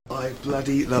I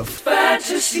bloody love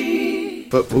fantasy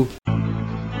football.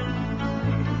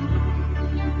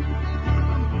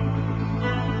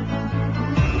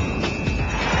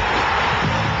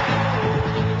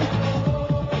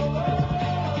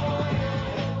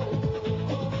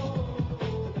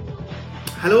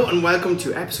 Hello and welcome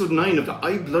to episode 9 of the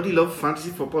I Bloody Love Fantasy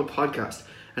Football podcast,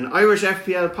 an Irish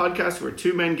FPL podcast where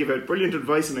two men give out brilliant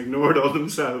advice and ignore it all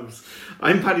themselves.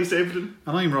 I'm Paddy Stapleton.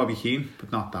 And I'm Robbie Keane,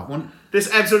 but not that one.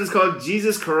 This episode is called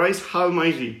Jesus Christ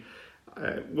Haalmighty.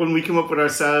 When we come up with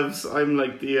ourselves, I'm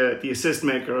like the assist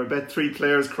maker. I bet 3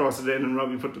 players crossed it in and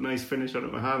Robbie put the nice finish on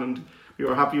it with Haaland. You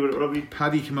were happy with it, Robbie?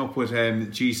 Paddy came up with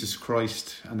Jesus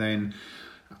Christ, and then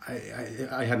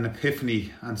I had an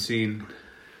epiphany and seen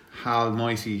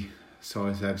Haalmighty. So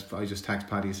I just texted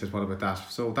Paddy and said, what about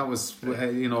that? So that was,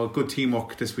 good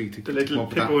teamwork this week to the little come up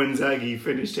with Pippo that. Inzaghi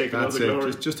finish taking all the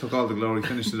glory. Just took all the glory,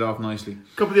 finished it off nicely.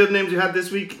 A couple of the other names we had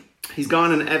this week. He's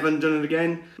gone and Evan done it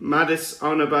again. Mattis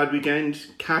on a bad weekend.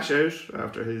 Cash out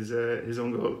after his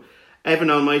own goal. Evan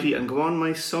Almighty and go on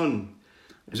my son.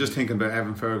 I was just thinking about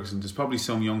Evan Ferguson. There's probably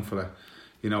some young fella,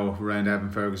 around Evan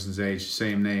Ferguson's age,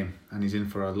 same name, and he's in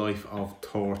for a life of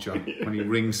torture. When he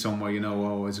rings somewhere,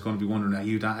 is it going to be wondering, are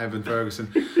you that Evan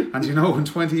Ferguson? And in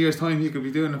 20 years' time, you could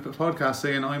be doing a podcast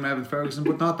saying, I'm Evan Ferguson,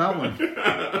 but not that one.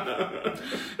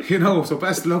 So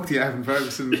best of luck to you, Evan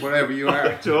Ferguson, wherever you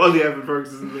are. To all the Evan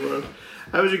Fergusons in the world.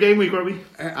 How was your game week, Robbie?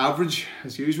 Average,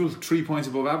 as usual, 3 points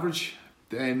above average.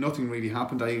 Nothing really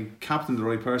happened. I captained the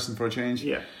right person for a change.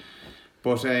 Yeah.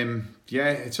 But,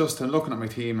 it's just looking at my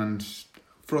team and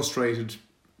frustrated,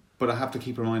 but I have to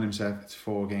keep reminding myself it's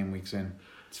 4 game weeks in.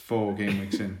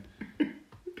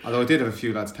 Although I did have a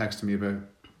few lads texting me about,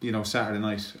 Saturday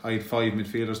night, I had 5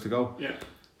 midfielders to go. Yeah.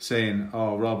 Saying,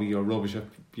 "Oh, Robbie, you're rubbish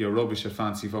at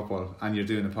fantasy football, and you're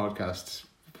doing a podcast.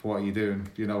 What are you doing?"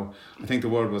 I think the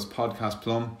word was podcast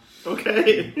plum.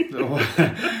 Okay.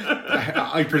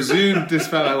 I presume this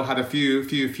fellow had a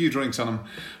few drinks on him,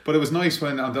 but it was nice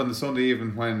when on the Sunday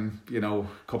evening when a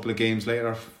couple of games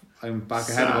later I'm back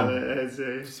ahead of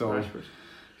him. So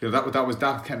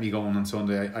that kept me going on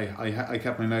Sunday. I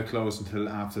kept my mouth closed until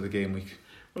after the game week.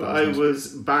 Well, I was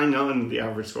bang on the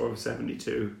average score of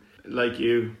 72. Like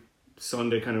you,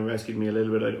 Sunday kind of rescued me a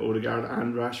little bit. I had Odegaard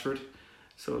and Rashford,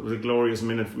 so it was a glorious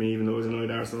minute for me, even though it was annoyed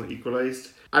Arsenal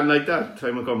equalised. And like that,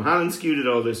 time will come. Haaland skewed it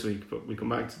all this week, but we come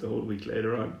back to the whole week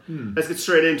later on. Let's get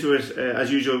straight into it,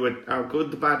 as usual, with our good,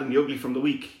 the bad and the ugly from the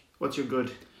week. What's your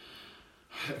good?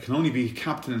 It can only be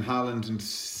captaining Haaland and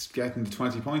getting the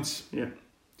 20 points. Yeah.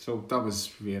 So that was,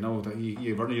 that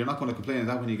you're not going to complain of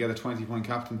that when you get a 20-point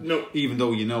captain. No. Even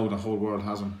though the whole world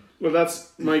has him. Well,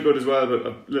 that's my good as well, but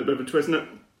a little bit of a twist in it.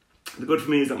 The good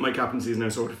for me is that my captaincy is now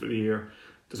sorted for the year.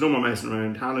 There's no more messing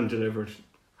around. Haaland delivered.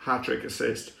 Hat-trick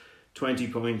assist. 20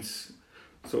 points.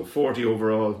 So 40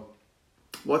 overall.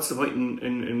 What's the point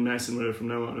in messing with it from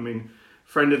now on? I mean,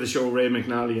 friend of the show, Ray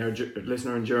McNally, our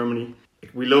listener in Germany.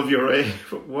 We love you, Ray,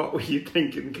 but what were you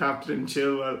thinking, Captain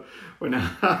Chilwell, when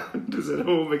Haaland was at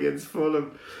home against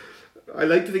Fulham? I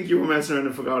like to think you were messing around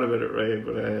and forgot about it, Ray,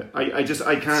 but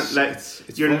I can't let...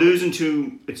 You're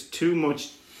losing it's too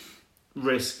much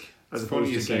risk as opposed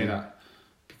to gain. It's funny you say that,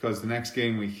 because the next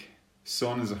game week,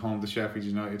 Son is at home to Sheffield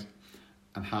United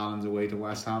and Haaland's away to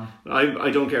West Ham. I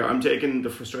don't care. I'm taking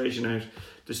the frustration out.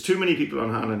 There's too many people on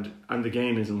Haaland and the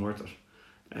gain isn't worth it.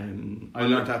 I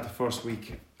learned that the first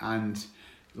week, and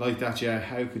like that,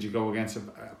 how could you go against it?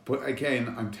 But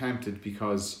again, I'm tempted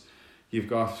because you've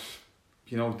got...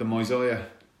 the Moisea.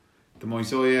 The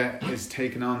Moisea is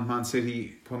taking on Man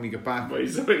City when we get back.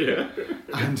 Moisea.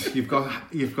 And you've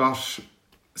got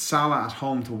Salah at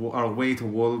home or away to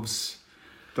Wolves.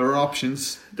 There are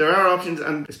options.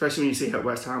 And especially when you see how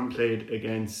West Ham played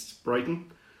against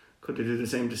Brighton. Could they do the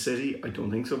same to City? I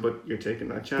don't think so, but you're taking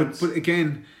that chance. But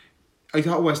again, I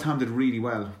thought West Ham did really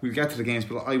well. We'll get to the games,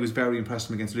 but I was very impressed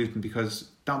with them against Luton because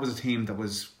that was a team that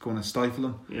was going to stifle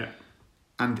them. Yeah.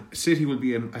 And City will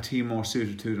be a team more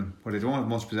suited to them, where they don't have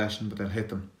much possession, but they'll hit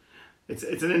them. It's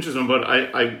an interesting one, but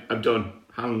I'm done.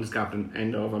 Haaland is captain,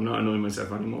 end of. I'm not annoying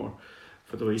myself anymore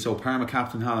for the week. So Parma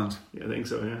captain Haaland. Yeah, I think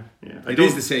so, yeah. It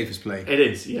is the safest play. It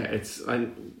is, yeah.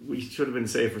 We should have been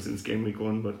safer since game week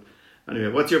 1, but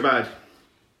anyway, what's your bad?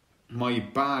 My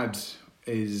bad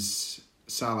is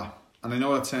Salah. And I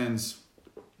know that sounds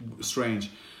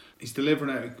strange. He's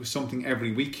delivering something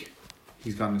every week.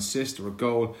 He's got an assist or a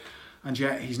goal. And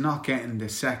yet he's not getting the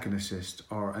second assist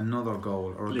or another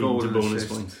goal or a goal and bonus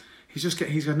assist. Points.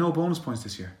 He's got no bonus points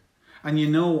this year. And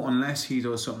unless he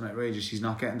does something outrageous, he's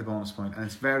not getting the bonus point. And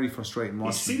it's very frustrating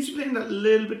watching. He seems to be playing that a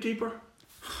little bit deeper.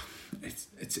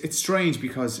 It's strange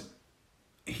because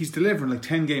he's delivering like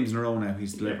 10 games in a row now.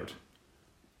 He's delivered,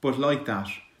 but like that,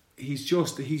 he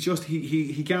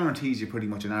guarantees you pretty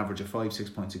much an average of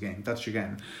 5-6 points a game. That's what you're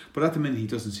getting. But at the minute, he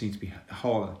doesn't seem to be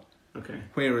hauling. Okay.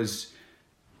 Whereas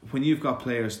when you've got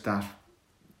players that,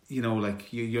 you know,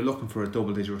 like you're looking for a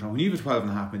double-digit return. When you have a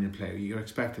 12.5 million player, you're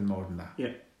expecting more than that.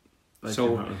 Yeah. Like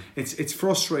so it's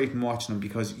frustrating watching him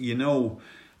because, you know,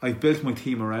 I've built my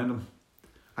team around him,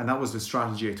 and that was the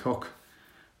strategy I took.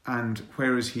 And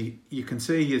whereas you can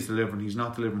say he is delivering, he's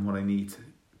not delivering what I need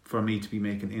for me to be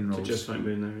making inroads. To just like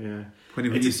being there, yeah. When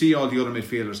you see all the other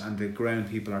midfielders and the ground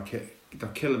people they're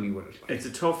killing me with it. It's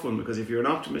a tough one because if you're an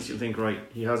optimist, you'll think, right,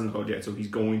 he hasn't held yet, so he's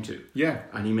going to. Yeah.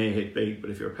 And he may hit big, but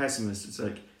if you're a pessimist, it's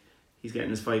like, he's getting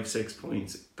his 5-6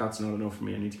 points. That's not enough for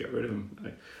me. I need to get rid of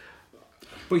him.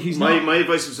 But he's my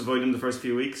advice was avoid him the first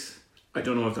few weeks. I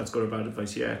don't know if that's good or bad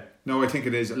advice yet. No, I think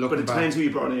it is. But it depends who you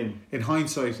brought in. In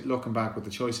hindsight, looking back with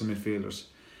the choice of midfielders,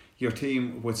 your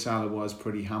team with Salah was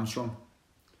pretty hamstrung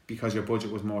because your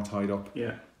budget was more tied up.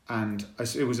 Yeah. And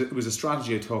it was a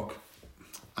strategy I took,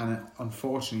 and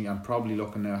unfortunately, I'm probably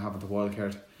looking now having the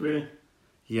wildcard. Really?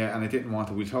 Yeah, and I didn't want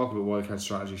to. We'll talk about wildcard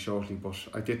strategy shortly, but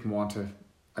I didn't want to.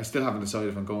 I still haven't decided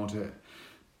if I'm going to it.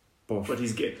 But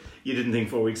you didn't think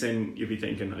 4 weeks in you'd be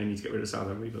thinking, I need to get rid of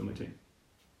Salah and rebuild my team.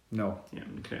 No. Yeah,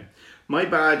 okay. My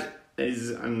bad is,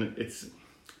 and it's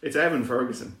Evan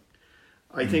Ferguson.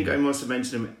 I think I must have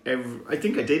mentioned him I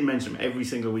think I did mention him every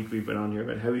single week we've been on here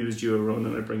about how he was due a run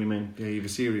and I'd bring him in. Yeah, you have a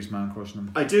serious man crushing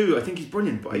him. I do. I think he's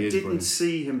brilliant, but I didn't brilliant.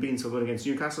 see him being so good against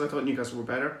Newcastle. I thought Newcastle were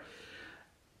better.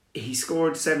 He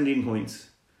scored 17 points.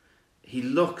 He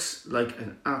looks like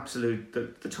an absolute...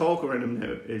 The talk around him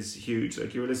now is huge.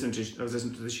 Like I was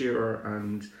listening to the Shearer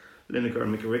and Lineker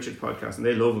and Mickey Richards podcast, and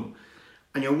they love him.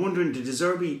 And you're wondering, did De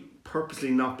Zerbi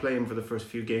purposely not play him for the first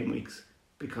few game weeks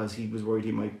because he was worried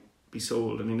he might be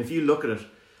sold? I mean, if you look at it,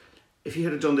 if he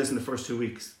had done this in the first 2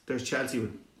 weeks, there's Chelsea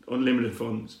with unlimited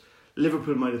funds.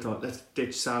 Liverpool might have thought, let's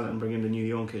ditch Salah and bring in the new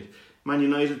young kid. Man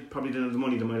United probably didn't have the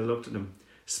money, they might have looked at him.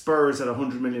 Spurs had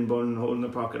 100 million bun hole in their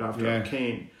pocket after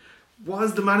Kane.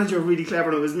 Was the manager really clever?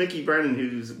 And it was Mickey Brennan,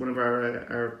 who's one of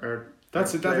our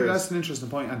That's an interesting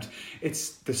point, and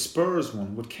it's the Spurs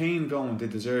one with Kane going.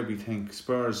 Did De Zerbi think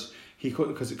Spurs he could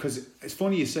because it's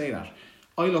funny you say that.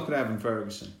 I look at Evan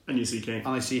Ferguson and you see Kane and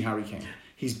I see Harry Kane.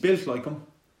 He's built like him,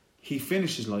 he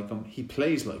finishes like him, he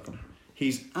plays like him.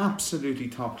 He's absolutely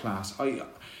top class. I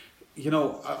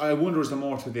wonder is there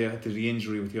more to the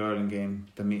injury with the Ireland game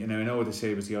than me. And I know what they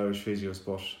say it was the Irish physios,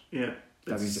 but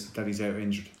that he's out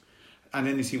injured. And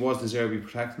then was De Zerbi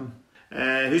protecting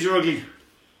him? Who's your ugly?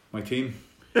 My team.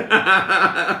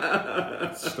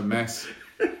 It's just a mess,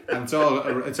 and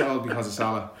it's all because of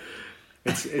Salah.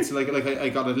 It's like I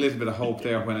got a little bit of hope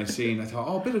there when I thought,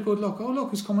 oh, bit of good luck. Oh,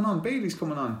 look who's coming on. Bailey's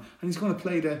coming on, and he's going to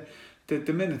play the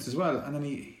minutes as well. And then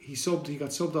he got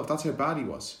subbed off. That's how bad he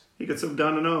was. He got subbed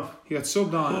on and off. He got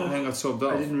subbed on and then got subbed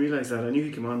off. I didn't realise that. I knew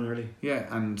he came on early. Yeah,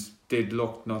 and did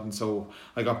look nothing. So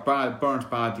I got burnt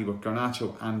badly with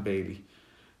Garnacho and Bailey.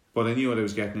 But I knew what I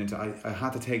was getting into. I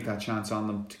had to take that chance on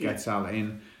them to get Salah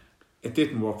in. It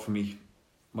didn't work for me.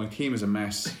 My team is a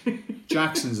mess.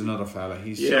 Jackson's another fella.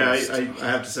 He's I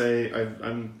have to say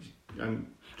I'm. And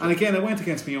again, I went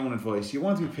against my own advice. You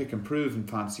want to be picking proven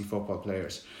fantasy football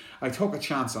players. I took a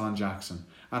chance on Jackson,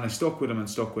 and I stuck with him.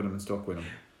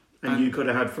 And you could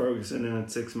have had Ferguson in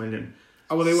at 6 million.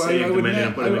 I would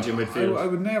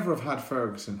never have had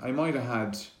Ferguson. I might have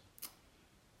had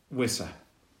Wissa.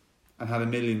 And had $1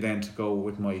 million then to go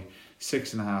with my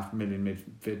 6.5 million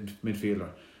midfielder.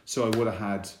 So I would have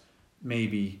had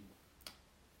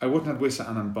I wouldn't have Wissa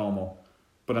and Mbomo,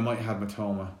 but I might have had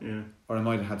Matoma, or I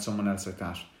might have had someone else like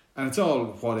that. And it's all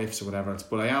what ifs or whatever else.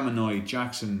 But I am annoyed.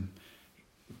 Jackson,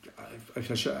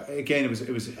 again, it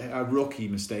was a rookie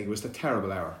mistake. It was a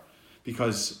terrible error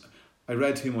because I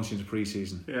read too much into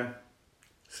pre-season. Yeah,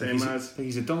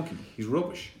 he's a donkey. He's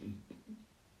rubbish.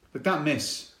 Like that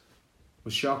miss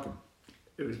was shocking.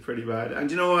 It was pretty bad. And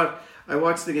you know what? I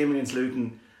watched the game against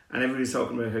Luton and everybody's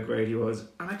talking about how great he was.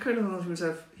 And I kind of thought to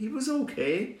myself, he was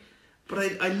okay.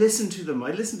 But I listened to them.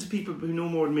 I listened to people who know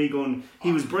more than me going,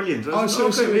 he was brilliant. Maybe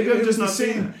I'm just not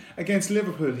seeing him. Against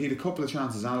Liverpool, he had a couple of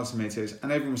chances, Alisson made says,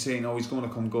 and everyone was saying, he's going to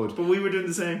come good. But we were doing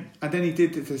the same. And then he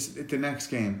did the next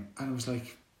game. And I was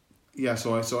like,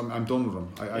 so I'm done with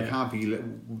him. I can't be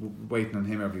waiting on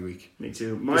him every week. Me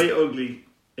too. My ugly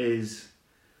is...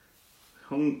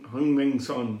 Heung-min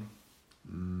Son.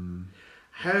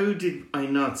 How did I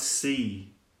not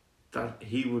see that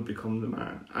he would become the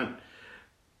man? And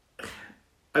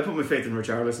I put my faith in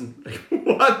Richarlison. Like,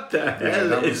 what the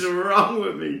hell is wrong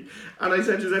with me? And I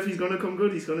said to Joseph, he's going to come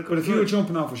good. He's going to come good. But if you were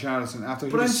jumping off Richarlison after,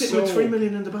 but I'm sitting with 3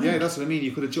 million in the bank. Yeah, that's what I mean.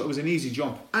 You could have. It was an easy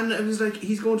jump. And it was like,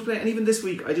 he's going to play. And even this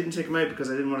week, I didn't take him out because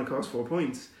I didn't want to cost 4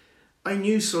 points. I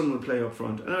knew Son would play up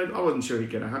front, and I wasn't sure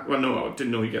he'd get a hat. Well, no, I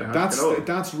didn't know he'd get a hat at all.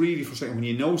 That's really frustrating when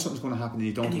you know something's going to happen and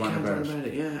you don't want about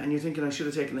it. Yeah, and you're thinking I should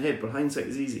have taken the hit, but hindsight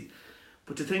is easy.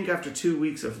 But to think after 2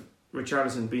 weeks of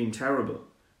Richarlison being terrible,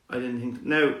 I didn't think.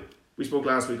 Now, we spoke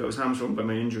last week, I was hamstrung by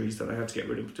my injuries that I had to get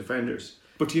rid of defenders.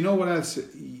 But you know what else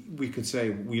we could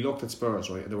say? We looked at Spurs,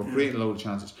 right? They were creating a load of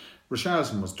chances.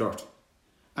 Richarlison was dirt.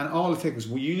 And all it took was,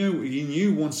 you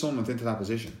knew once Son went into that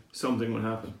position, something would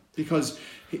happen. Because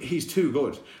he's too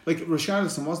good. Like,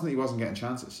 Richarlison he wasn't getting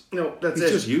chances. No, he's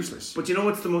just useless. But you know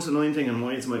what's the most annoying thing and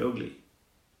why it's my ugly?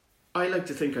 I like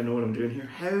to think I know what I'm doing here.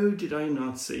 How did I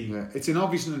not see? Yeah, it's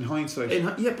obvious in hindsight.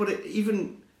 But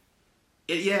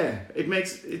it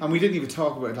makes... And we didn't even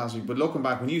talk about it last week, but looking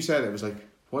back, when you said it, it was like,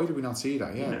 why did we not see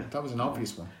that? Yeah, that was an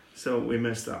obvious one. So we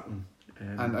missed that one.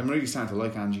 And I'm really starting to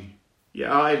like Angie.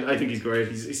 Yeah, I think he's great.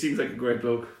 He seems like a great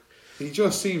bloke. He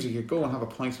just seems like you go and have a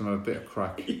pint and have a bit of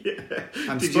crack. Yeah.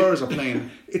 And Spurs are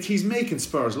playing... he's making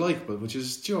Spurs likeable, which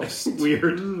is just...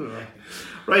 weird.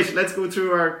 Right, let's go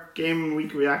through our game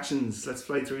week reactions. Let's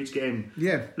fly through each game.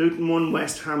 Yeah. Luton 1,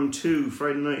 West Ham 2,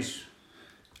 Friday night.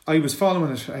 I was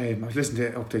following it. I was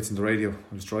listening to updates on the radio.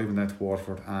 I was driving down to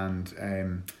Waterford,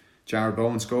 and Jared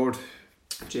Bowen scored.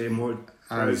 James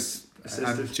Ward-Prowse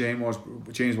assisted.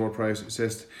 And James Ward-Prowse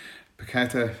assist.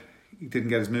 Paqueta, he didn't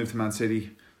get his move to Man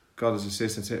City, got his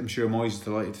assist. That's it. I'm sure Moyes is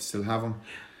delighted to still have him.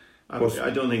 I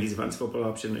don't think he's a fancy football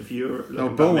option. If you're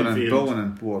Bowen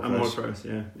and Ward-Prowse. And Ward-Prowse,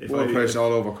 yeah. Ward-Prowse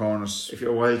all over corners. If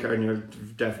you're a wild card, you're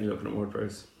definitely looking at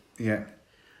Ward-Prowse. Yeah.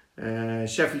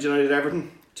 Sheffield United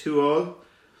Everton 2-2.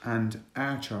 And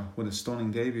Archer with a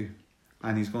stunning debut.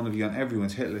 And he's going to be on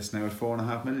everyone's hit list now at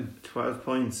 4.5 million. 12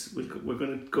 points. We're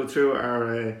going to go through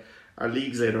our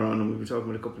leagues later on, and we'll be talking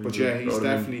about a couple of... But yeah, he's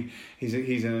definitely... He's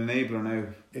an enabler now.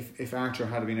 If Archer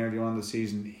had been earlier on the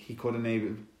season, he could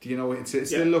enable... You know, it's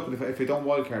still looking... If I don't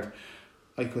wildcard,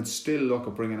 I could still look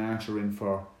at bringing Archer in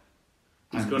for...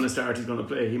 He's going to start, he's going to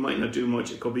play. He might not do much.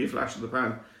 It could be a flash in the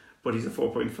pan. But he's a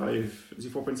 4.5... Is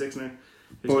he 4.6 now?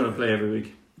 He's going to play every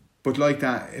week. But like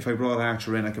that, if I brought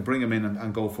Archer in, I could bring him in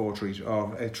and go 4-3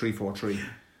 or 3-4-3.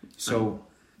 So,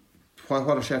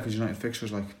 what are Sheffield United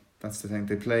fixtures like? That's the thing.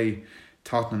 They play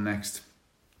Tottenham next,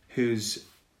 whose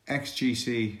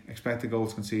XGC, expected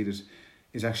goals conceded,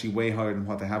 is actually way higher than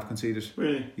what they have conceded.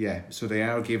 Really? Yeah. So they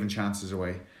are giving chances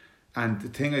away. And the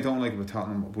thing I don't like about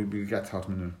Tottenham, we'll get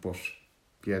Tottenham in it, but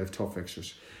yeah, they've tough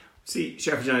fixtures. See,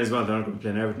 Sheffield United as well, they're not going to be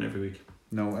playing Everton every week.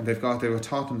 No, and they've got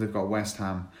Tottenham, they've got West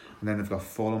Ham, and then they've got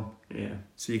Fulham. Yeah.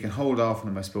 So you can hold off on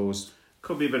them, I suppose.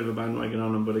 Could be a bit of a bandwagon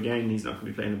on him, but again, he's not going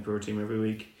to be playing a poor team every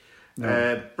week.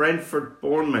 No. Brentford,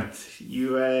 Bournemouth.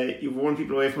 You warned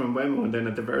people away from Mbeumo, and then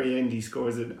at the very end he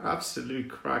scores an absolute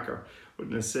cracker with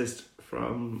an assist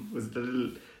from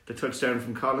the touchdown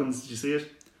from Collins. Did you see it?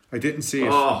 I didn't see it.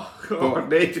 Oh,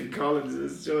 Nathan Collins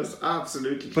is just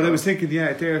absolutely. But I was thinking,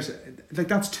 there's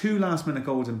that's 2 last minute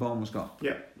goals in Bournemouth's got.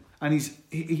 Yeah. And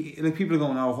he like, people are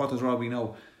going, oh, what does Robbie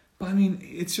know? But I mean,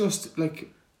 it's just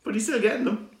like... But he's still getting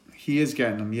them. He is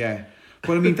getting them, yeah.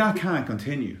 But I mean, that can't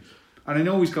continue. And I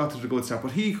know he's got to the good start,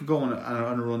 but he could go on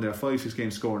a run there, 5-6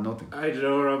 games, score nothing. I don't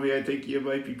know, Robbie. I think you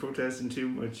might be protesting too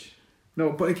much. No,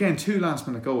 but again, 2 last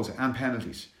minute goals and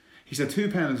penalties. He said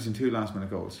 2 penalties and 2 last minute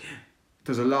goals.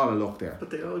 There's a lot of luck there. But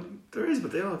they all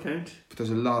count. But there's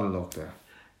a lot of luck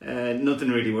there. Nothing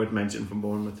really worth mentioning from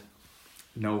Bournemouth.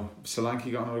 No, Solanke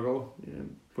got another goal. Yeah.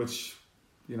 Which,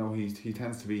 you know, he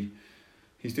tends to be...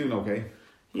 He's doing okay.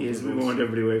 He is. We warned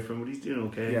everybody away from him, but he's doing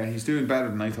okay. Yeah, he's doing better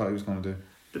than I thought he was going to do.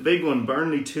 The big one,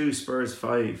 Burnley 2, Spurs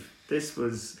 5.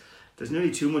 There's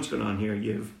nearly too much going on here.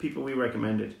 You have people we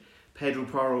recommended. Pedro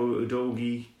Porro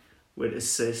Udogie with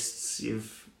assists. You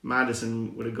have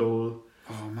Maddison with a goal.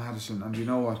 Oh, Maddison. And you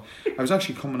know what? I was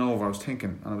actually coming over, I was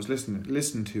thinking, and I was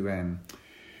listening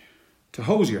to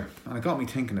Hosier, and it got me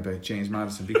thinking about James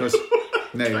Maddison, because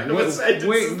now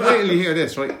wait till you hear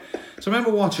this, right? So I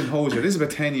remember watching Hosier, this is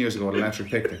about 10 years ago at Electric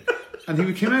Picnic, and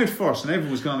he came out first and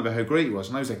everyone was going about how great he was,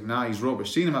 and I was like, nah, he's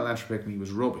rubbish. Seen him at Electric Picnic, he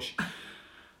was rubbish.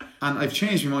 And I've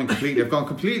changed my mind completely. I've gone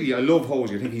completely, I love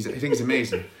Hosier, I think he's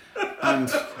amazing, and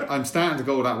I'm starting to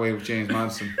go that way with James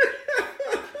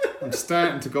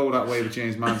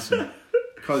Maddison.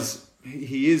 Because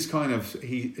he is kind of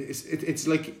it's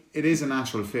like it is a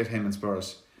natural fit, him and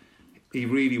Spurs. He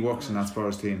really works in that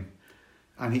Spurs team,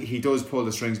 and he does pull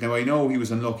the strings. Now I know he was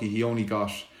unlucky. He only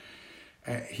got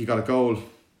he got a goal.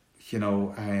 You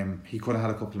know, he could have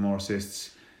had a couple more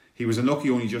assists. He was unlucky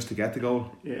only just to get the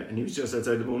goal. Yeah, and he was just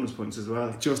outside the bonus points as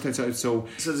well. Just outside, so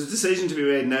there's a decision to be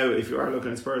made now if you are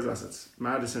looking at Spurs assets,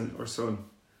 Maddison or Son.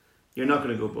 You're not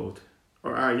going to go both.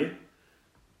 Or are you?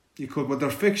 You could, but their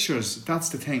fixtures, that's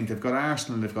the thing. They've got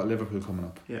Arsenal and they've got Liverpool coming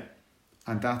up. Yeah.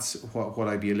 And that's what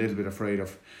I'd be a little bit afraid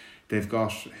of. They've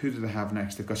got, who do they have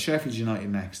next? They've got Sheffield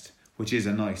United next, which is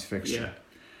a nice fixture. Yeah.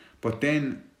 But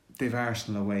then they've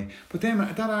Arsenal away. But then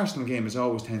that Arsenal game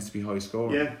always tends to be high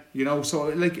scoring. Yeah. You know, so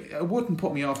like it wouldn't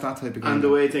put me off that type of game. And the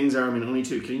way things are, I mean, only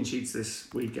 2 clean sheets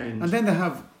this weekend. And then they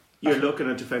have... You're looking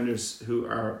at defenders who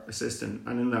are assisting,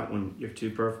 and in that one, you have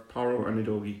 2 Porro and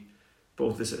Udogie,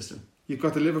 both assisting. You've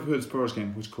got the Liverpool Spurs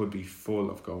game, which could be full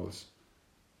of goals.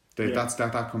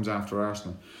 That comes after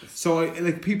Arsenal. So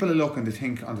like people are looking to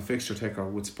think on the fixture ticker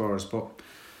with Spurs, but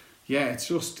yeah, it's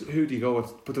just who do you go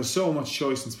with? But there's so much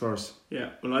choice in Spurs.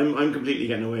 Yeah, well, I'm completely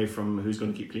getting away from who's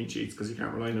going to keep clean sheets because you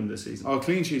can't rely on them this season. Oh,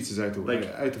 clean sheets is out the way.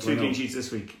 Like 2 clean sheets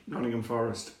this week: Nottingham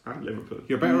Forest and Liverpool.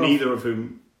 You're better neither off. of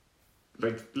whom,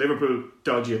 like Liverpool,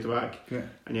 dodgy at the back. Yeah.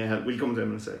 And yeah, we'll come to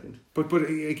them in a second. But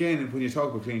again, when you talk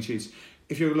about clean sheets,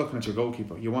 if you're looking at your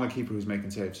goalkeeper, you want a keeper who's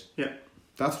making saves. Yeah.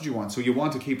 That's what you want. So you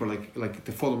want a keeper like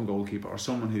the Fulham goalkeeper or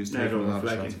someone who's taking a lot of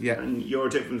shots. Yeah. And your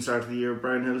tip from the start of the year,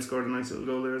 Brian Hill scored a nice little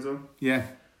goal there as well. Yeah.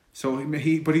 So but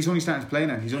he's only starting to play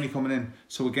now. He's only coming in.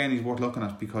 So again, he's worth looking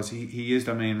at because he is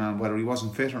the main man. Whether he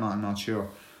wasn't fit or not, I'm not sure.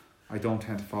 I don't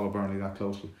tend to follow Burnley that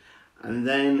closely. And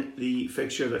then the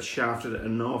fixture that shafted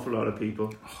an awful lot of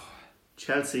people.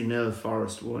 Chelsea 0,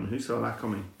 Forest 1. Who saw that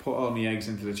coming? Put all my eggs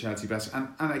into the Chelsea basket.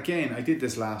 And again, I did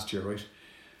this last year, right?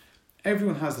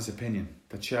 Everyone has this opinion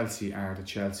that Chelsea are the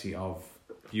Chelsea of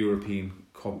European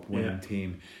Cup winning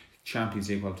team, Champions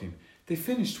League winning team. They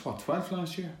finished 12th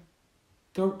last year.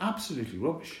 They're absolutely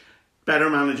rubbish. Better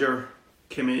manager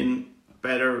came in,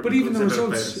 better. But even the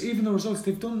results,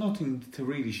 they've done nothing to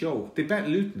really show. They bet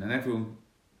Luton and everyone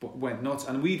went nuts.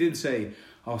 And we did say,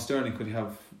 Sterling could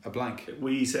have a blank.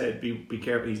 We said, be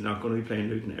careful, he's not going to be playing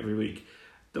Luton every week.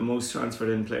 The most transferred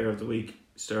in player of the week,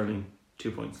 Sterling,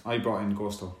 2 points. I brought in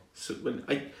Gusto. So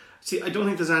I don't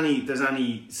think there's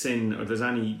any sin or there's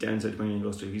any downside to bringing in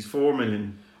Gusto. He's 4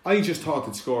 million. I just thought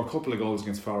they'd score a couple of goals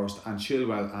against Forest and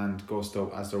Chilwell and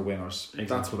Gusto as their winners. Exactly.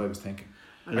 That's what I was thinking.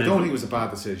 And I don't think it was a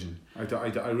bad decision. I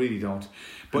really don't.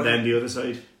 But and then the other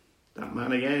side, that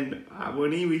man again,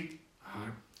 Awoniyi.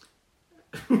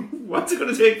 What's it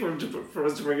going to take for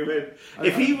us to bring him in?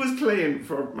 If he was playing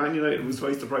for Man United, it was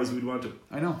twice the price we'd want him.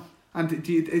 I know. And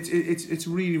it's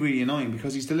really, really annoying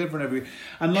because he's delivering every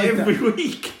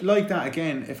week. Like that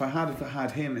again, if I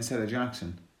had him instead of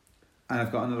Jackson, and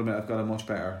I've got a much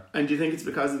better. And do you think it's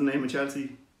because of the name of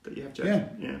Chelsea that you have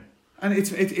Jackson? Yeah. And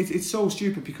it's so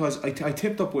stupid because I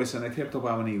tipped up Wissa and I tipped up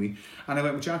Awoniyi and I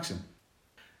went with Jackson.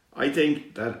 I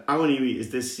think that Awoniyi is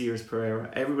this year's Pereira.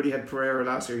 Everybody had Pereira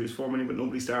last year. He was 4 million, but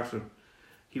nobody started him.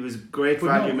 He was great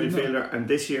value midfielder, and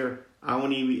this year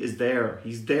Awoniyi is there.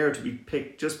 He's there to be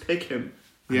picked. Just pick him.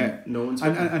 Yeah, no one's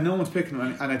and no one's picking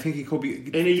him, and I think he could be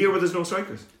in a year where there's no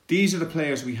strikers. These are the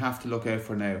players we have to look out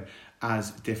for now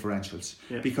as differentials,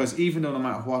 because even though no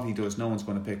matter what he does, no one's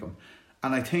going to pick him.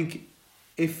 And I think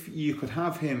if you could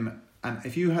have him, and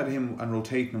if you had him and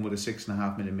rotating him with a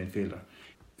 6.5 million midfielder.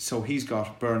 So he's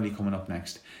got Burnley coming up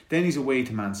next. Then he's away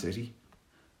to Man City.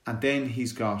 And then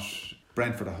he's got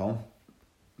Brentford at home.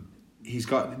 He's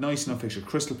got nice enough fixture.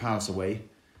 Crystal Palace away.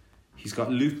 He's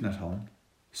got Luton at home.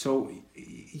 So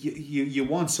you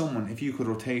want someone, if you could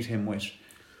rotate him with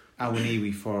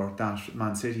Awoniyi for that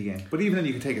Man City game. But even then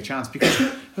you could take a chance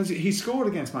because he scored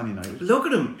against Man United. Look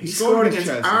at him. He scored against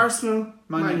Chelsea, Arsenal,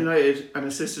 Man United and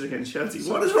assisted against Chelsea.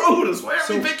 What is wrong with us? Why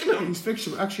are we picking him? He's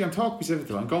fixture. Actually, I'm talking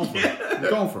specifically. I'm going for him. I'm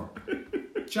going for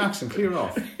him. Jackson, clear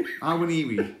off.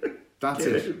 Awoniyi. That's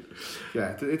it.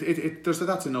 Yeah,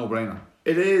 that's a no-brainer.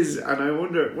 It is, and I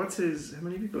wonder, how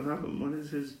many people have him? What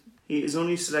is his... He is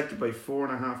only selected by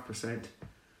 4.5%.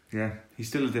 Yeah, he's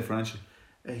still a differential.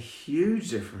 A huge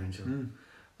differential.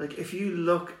 Like, if you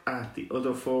look at the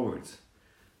other forwards,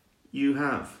 you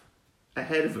have,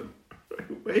 ahead of him,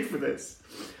 wait for this,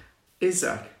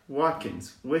 Isak,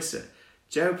 Watkins, Wissa,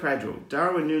 João Pedro,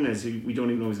 Darwin Núñez, who we don't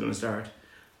even know he's going to start,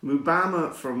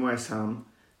 Mubama from West Ham,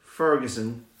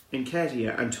 Ferguson,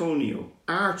 Nketiah, Antonio,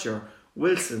 Archer,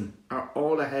 Wilson are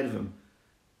all ahead of him.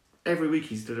 Every week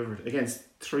he's delivered against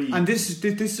 3. And this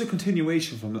is a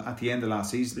continuation from at the end of last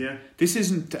season. Yeah. This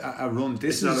isn't a run.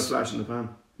 It's not a flash in the pan.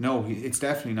 No, it's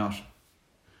definitely not.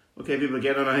 Okay, people,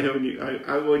 get on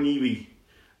Awoniyi.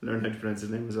 Learn how to pronounce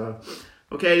his name as well.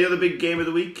 Okay, the other big game of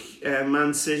the week,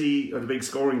 Man City, or the big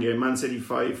scoring game, Man City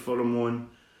 5, Fulham 1.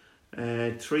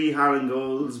 3 Haaland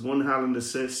goals, 1 Haaland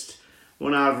assist,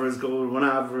 1 Alvarez goal, 1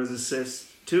 Alvarez assist.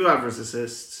 2 Alvarez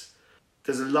assists.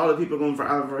 There's a lot of people going for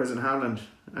Alvarez and Haaland.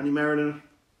 Any merit in it?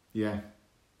 Yeah,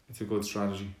 it's a good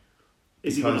strategy.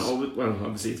 Is he going to always... Well,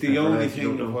 obviously it's the only Pep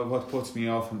thing what puts me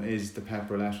off him is the Pep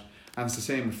roulette. And it's the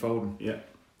same with Foden. Yeah.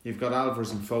 You've got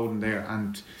Alvarez and Foden there,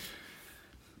 and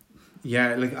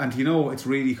yeah, like, and you know, it's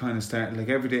really kind of starting. Like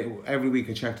every week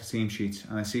I check the team sheets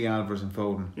and I see Alvarez and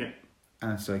Foden. Yeah.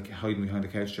 And it's like hiding behind a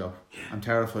couch job. I'm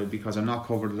terrified because I'm not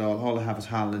covered at all. All I have is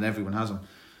Haaland and everyone has him.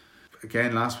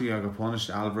 Again, last week I got punished.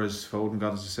 Alvarez, Foden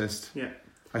got his assist. Yeah.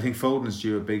 I think Foden is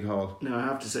due a big haul. Now I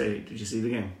have to say, did you see the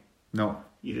game? No.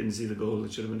 You didn't see the goal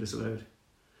that should have been disallowed.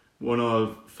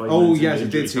 1-5 Oh minutes yes, I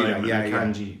into did see time, that. Yeah,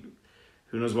 and yeah. Kanji,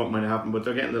 who knows what might have happened, but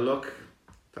they're getting the luck.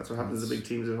 That's what happens to big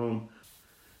teams at home.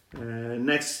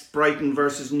 Next, Brighton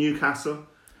versus Newcastle.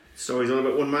 Story's all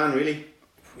about one man, really.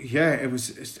 Yeah, it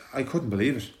was. I couldn't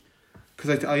believe it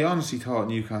because I honestly thought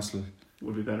Newcastle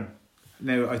would be better.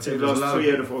 Now I'd say they've lost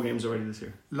 3 out of 4 games already this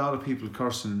year. A lot of people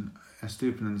cursing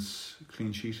Estupiñán's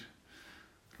clean sheet.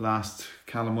 Last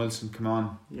Callum Wilson, come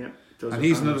on. Yeah, and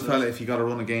he's another fella. If you got a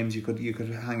run of games, you could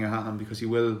hang your hat on him because he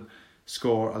will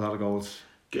score a lot of goals.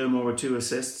 Gilmore with 2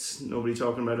 assists. Nobody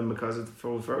talking about him because of the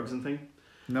full Ferguson thing.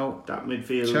 No, that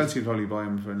midfield. Chelsea would probably buy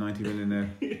him for 90 million now.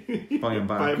 Buy him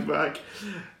back. Buy him back.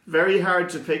 Very hard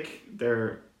to pick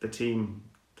the team,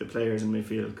 the players in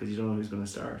midfield because you don't know who's going to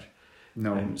start.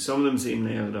 No, some of them seem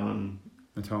nailed on.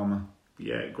 Matoma.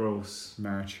 Yeah, Gross.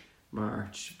 March,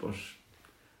 but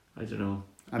I don't know.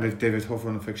 And they've a tough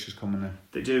run of fixtures coming now.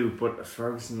 They do, but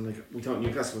Ferguson, like we thought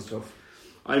Newcastle was tough.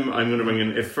 I'm going to bring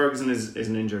in, if Ferguson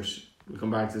isn't injured, we'll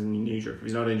come back to the knee-jerk. If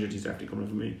he's not injured, he's definitely coming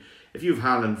for me. If you have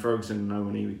Haaland, Ferguson, now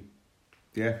Manini.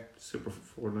 Yeah. Super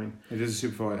forward line. It is a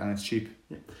super forward and it's cheap.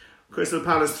 Yeah. Crystal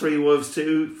Palace 3, Wolves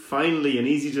 2. Finally, an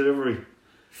easy delivery.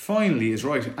 Finally is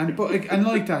right. And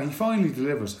like that, he finally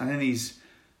delivers and then he's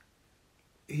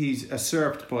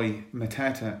usurped by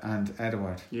Mateta and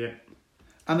Edouard. Yeah.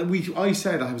 And I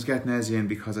said I was getting Eze in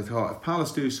because I thought if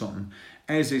Palace do something,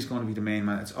 Eze's going to be the main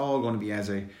man. It's all going to be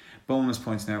Eze. Bonus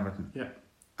points and everything. Yeah.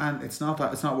 And it's not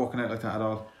working out like that at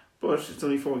all. But it's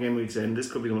only 4 game weeks in.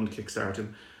 This could be the one to kickstart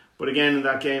him. But again, in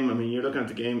that game, I mean, you're looking at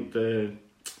the game, the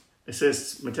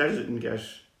assists. Mateta didn't get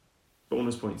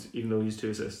bonus points, even though he's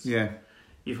 2 assists. Yeah.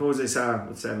 You've Jose Sa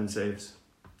with 7 saves.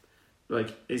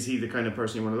 Like, is he the kind of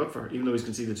person you want to look for? Even though he's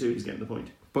conceded 2, he's getting the point.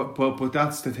 But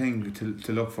that's the thing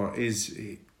to look for is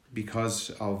because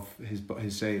of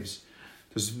his saves.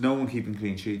 There's no one keeping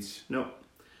clean sheets. No.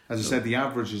 As I said, the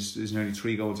average is nearly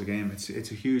 3 goals a game. It's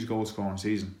a huge goal scoring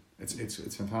season.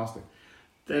 It's fantastic.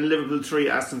 Then Liverpool 3,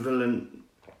 Aston Villa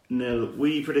 0.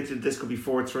 We predicted this could be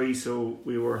 4-3, so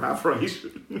we were half right.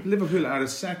 Liverpool are the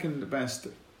second best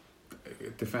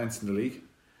defence in the league.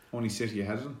 Only City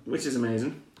ahead of them. Which is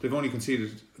amazing. They haven't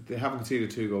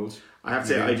conceded 2 goals. I have to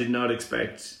say, I did not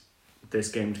expect this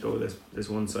game to go this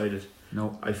one-sided.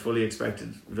 No. I fully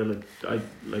expected Villa.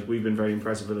 We've been very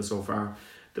impressed with Villa so far.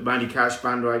 The Matty Cash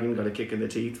bandwagon got a kick in the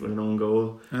teeth with an own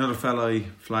goal. Another fella I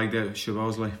flagged out,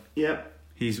 Szoboszlai. Yeah.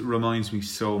 He reminds me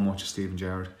so much of Steven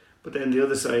Gerrard. But then the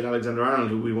other side, Alexander-Arnold,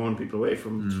 who we won people away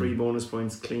from, 3 bonus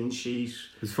points, clean sheet.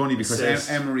 It's funny because assist.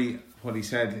 Emery, what he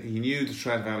said, he knew the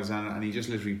threat of Alexander and he just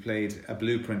literally played a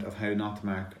blueprint of how not to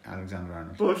mark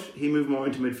Alexander-Arnold. But he moved more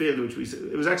into midfield, which we said,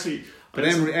 it was actually... But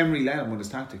Emery led him with his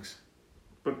tactics.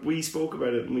 But we spoke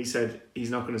about it and we said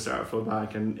he's not going to start at full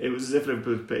back, and it was as if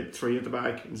Liverpool played 3 at the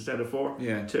back instead of 4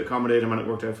 to accommodate him, and it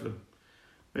worked out for them.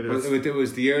 It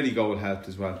was the early goal helped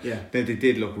as well. Yeah. They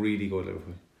did look really good,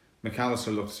 Liverpool.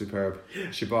 McAllister looked superb.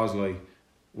 Szoboszlai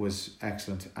was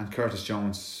excellent, and Curtis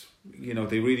Jones. You know,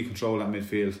 they really controlled that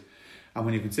midfield. And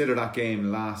when you consider that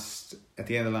game at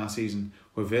the end of last season,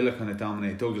 where Villa kind of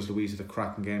dominated, Douglas Luiz had a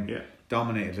cracking game,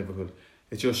 dominated Liverpool.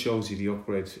 It just shows you the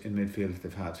upgrade in midfield that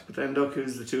they've had. But then look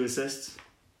who's the 2 assists.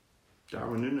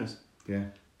 Darwin Núñez. Yeah.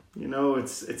 You know,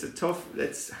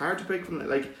 it's hard to pick from,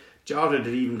 like, Jota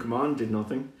did even come on, did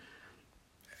nothing.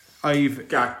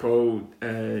 Gakpo,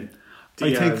 Diaz.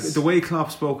 I think the way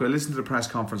Klopp spoke, I listened to the press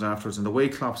conference afterwards, and the way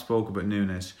Klopp spoke about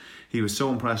Núñez, he was so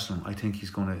impressed with him. I think he's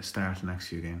going to start the next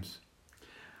few games.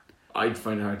 I'd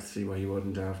find it hard to see why he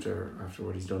wouldn't after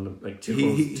what he's done. Like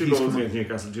 2 goals against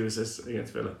Newcastle, 2 assists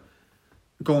against Villa.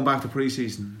 Going back to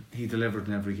pre-season, he delivered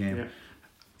in every game. Yeah.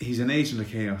 He's an agent of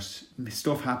chaos.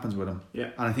 Stuff happens with him.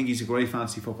 Yeah. And I think he's a great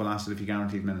fantasy football asset if you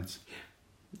guaranteed minutes.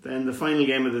 Then the final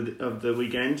game of the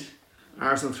weekend,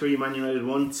 Arsenal 3, Man United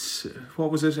 1.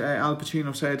 What was it Al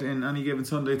Pacino said in Any Given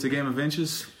Sunday? It's a game of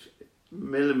inches?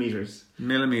 Millimetres.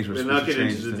 We'll not get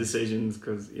into the decisions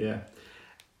because,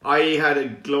 I had a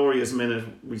glorious minute,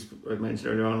 I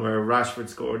mentioned earlier on, where Rashford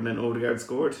scored and then Odegaard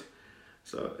scored.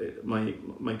 So my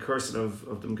cursing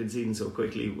of them conceding so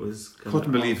quickly was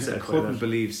couldn't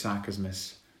believe Saka's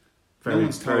miss. Very, no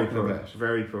one's very talking poor. about it.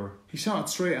 Very poor. He shot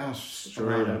straight at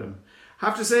him.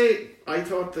 Have to say, I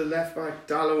thought the left back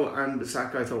Dallo and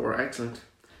Saka I thought were excellent.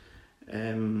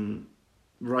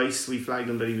 Rice, we flagged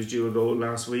him that he was due a goal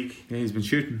last week. Yeah, he's been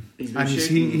shooting.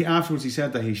 Shooting. He afterwards he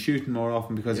said that he's shooting more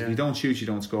often because if you don't shoot, you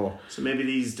don't score. So maybe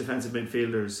these defensive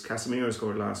midfielders, Casemiro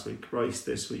scored last week, Rice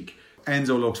this week.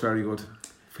 Enzo looks very good.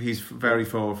 He's very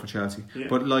forward for Chelsea. Yeah.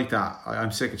 But like that,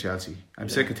 I'm sick of Chelsea. I'm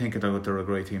sick of thinking that they're a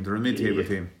great team. They're a mid-table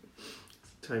team.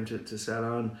 Time to sell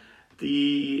on.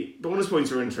 The bonus points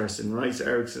were interesting. Rice,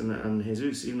 Eriksen and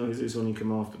Jesus, even though Jesus only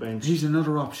came off the bench. He's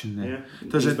another option then.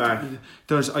 Yeah, he's back.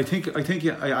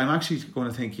 I'm actually going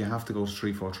to think you have to go to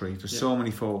 3-4-3. There's so many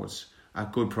forwards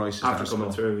at good prices. After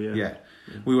coming through, yeah.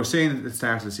 We were saying at the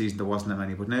start of the season there wasn't that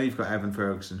many, but now you've got Evan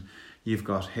Ferguson, you've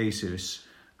got Jesus,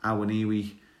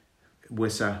 Awoniyi,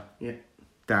 Wissa,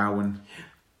 Darwin,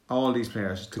 all these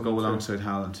players to go alongside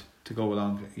Haaland, to go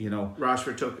along,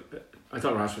 Rashford I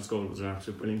thought Rashford's goal was an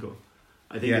absolute brilliant goal.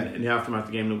 I think in the aftermath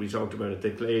of the game nobody talked about it.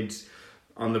 They played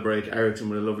on the break, Eriksen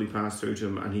with a lovely pass through to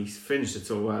him and he finished it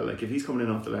so well. Like if he's coming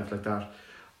in off the left like that,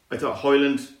 I thought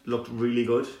Højlund looked really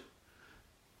good.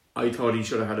 I thought he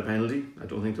should have had a penalty. I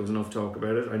don't think there was enough talk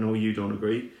about it. I know you don't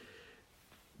agree.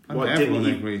 Everyone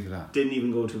agreed to that. Didn't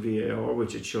even go to VAR,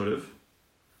 which it should have.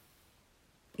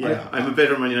 Yeah, I'm a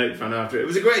bitter Man United fan after it. It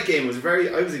was a great game.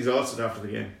 I was exhausted after the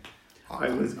game. I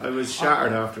was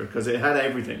shattered after because it had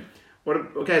everything.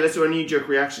 Let's do our knee-jerk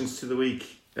reactions to the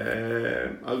week.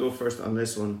 I'll go first on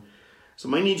this one. So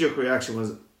my knee-jerk reaction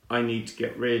was I need to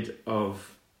get rid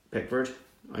of Pickford.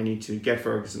 I need to get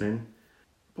Ferguson in.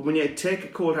 But when you take a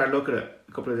cold hard look at it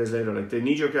a couple of days later, like the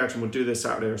knee-jerk reaction would do this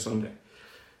Saturday or Sunday.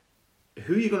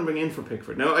 Who are you going to bring in for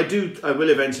Pickford? Now I will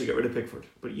eventually get rid of Pickford,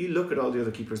 but you look at all the other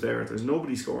keepers there, there's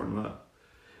nobody scoring well.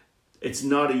 It's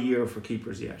not a year for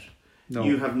keepers yet. No.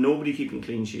 You have nobody keeping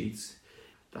clean sheets.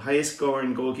 The highest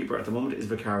scoring goalkeeper at the moment is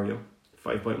Vicario,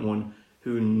 5.1,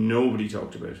 who nobody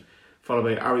talked about, followed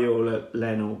by Areola,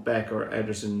 Leno, Becker,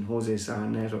 Ederson, Jose Sa,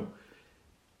 Neto.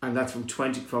 And that's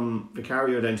from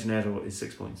Vicario down to Neto is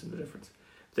 6 points in the difference.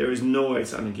 There is no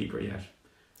outstanding keeper yet.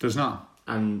 There's not.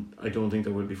 And I don't think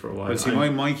there will be for a while. Well, see,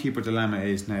 my keeper dilemma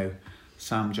is now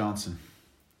Sam Johnson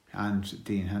and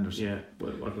Dean Henderson. Yeah,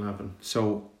 what will happen?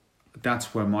 So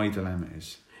that's where my dilemma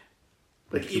is.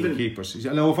 Like even keepers.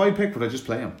 No, if I Pickford, I just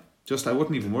play him. I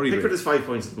wouldn't even worry. Pickford is 5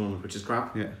 points at the moment, which is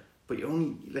crap. Yeah. But you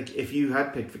only if you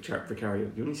had picked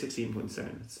Vicario, you're only 16 points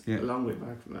down. It's a long way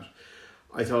back from that.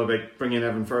 I thought about bringing in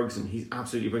Evan Ferguson. He's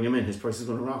absolutely bring him in. His price is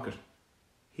going to rocket.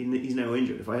 He's now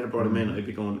injured. If I had brought him in, I'd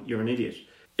be going, "You're an idiot."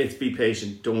 It's be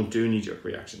patient. Don't do knee-jerk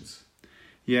reactions.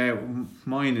 Yeah,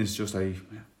 mine is just I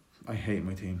hate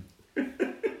my team.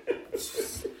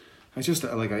 I just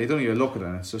I don't even look at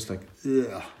it. It's just like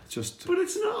ugh, But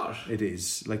it's not. It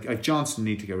is like Johnson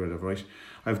need to get rid of, right?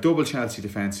 I have double Chelsea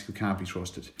defence who can't be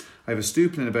trusted. I have a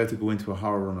Stupin about to go into a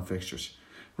horror run of fixtures.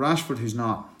 Rashford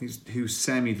who's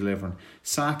semi-delivering.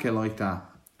 Saka like that.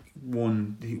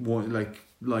 One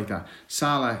like that.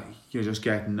 Salah, you're just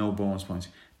getting no bonus points.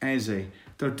 Eze,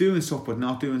 they're doing stuff but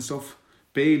not doing stuff.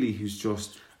 Bailey, who's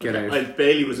just out.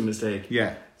 Bailey was a mistake.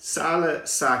 Yeah. Salah,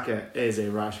 Saka, Eze,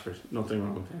 Rashford. Nothing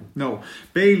wrong with him. No.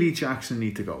 Bailey, Jackson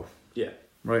need to go. Yeah.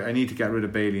 Right, I need to get rid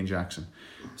of Bailey and Jackson.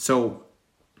 So,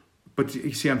 but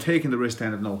you see, I'm taking the risk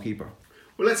then of no keeper.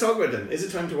 Well, let's talk about it then. Is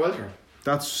it time to wildcard?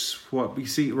 That's what we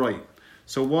see, right.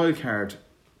 So wildcard.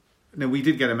 Now, we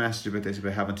did get a message about this,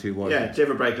 about having two wildcards. Yeah,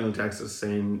 David Breckland will text us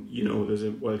saying, there's a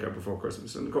wildcard before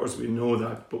Christmas. And of course we know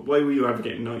that, but why were you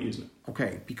advocating not using it?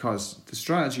 Okay, because the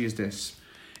strategy is this.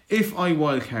 If I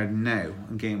wildcard now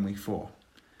in game week 4,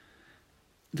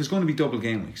 there's going to be double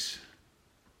game weeks.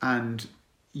 And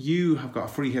you have got a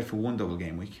free hit for one double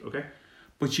game week. Okay.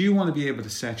 But you want to be able to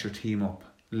set your team up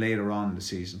later on in the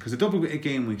season, because the double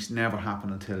game weeks never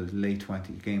happen until late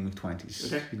game week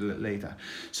 20s. Okay. Later.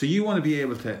 So you want to be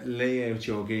able to lay out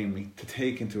your game week to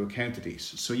take into account these.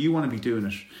 So you want to be doing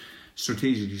it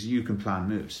strategically so you can plan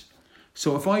moves.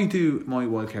 So if I do my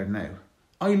wildcard now,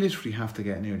 I literally have to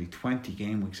get nearly 20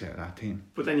 game weeks out of that team.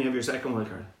 But then you have your second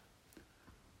wildcard.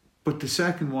 But the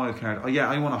second wildcard,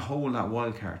 I want to hold that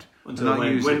wildcard. Until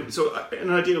when? So in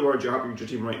an ideal world, you're happy with your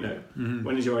team right now. Mm-hmm.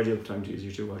 When is your ideal time to use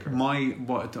your two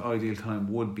wildcards? The ideal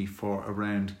time would be for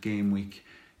around game week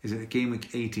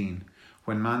 18,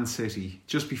 when Man City,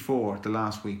 just before the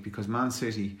last week, because Man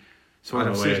City,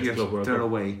 they're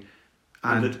away.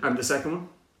 And the second one?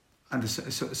 And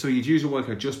so you'd use a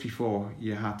wildcard just before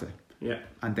you had to. Yeah.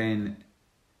 And then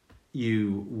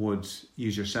you would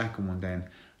use your second one then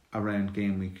around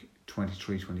game week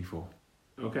 23-24.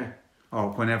 Okay. Or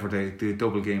whenever the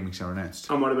double game weeks are announced.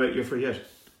 And what about your free hit?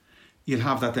 You'll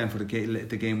have that then for the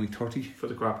game week 30. For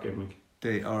the crap game week.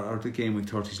 Or the game week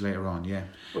 30s later on, yeah.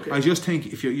 Okay. I just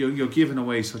think if you're giving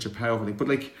away such a powerful thing, but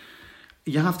like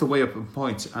you have to weigh up in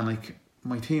points, and like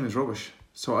my team is rubbish,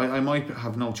 so I might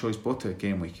have no choice but to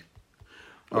game week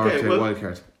or to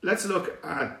wildcard. Let's look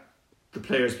at the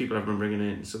players people have been bringing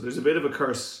in. So there's a bit of a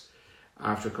curse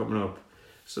after coming up.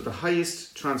 So the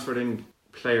highest transferred in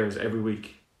players every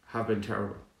week have been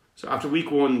terrible. So after week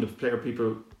 1, the player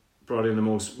people brought in the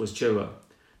most was Chilwell.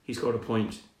 He scored a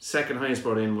point. Second highest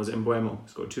brought in was Mbeumo. He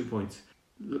scored 2 points.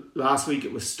 Last week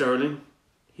it was Sterling.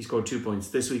 He scored 2 points.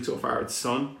 This week so far it's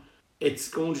Son. It's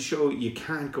going to show you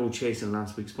can't go chasing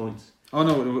last week's points. Oh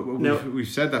no, we've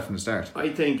said that from the start. I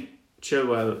think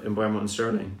Chilwell, Mbeumo and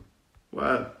Sterling,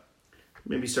 well,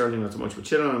 maybe Sterling not so much, but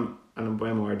Chilwell and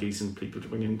Mbeumo are decent people to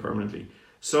bring in permanently.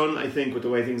 Son, I think with the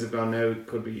way things have gone now,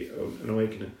 could be an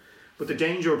awakening. But the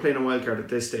danger of playing a wildcard at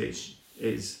this stage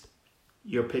is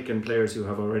you're picking players who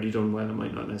have already done well and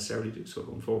might not necessarily do so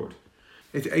going forward.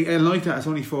 I like that it's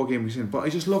only 4 games in, but I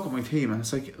just look at my team and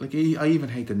it's like I even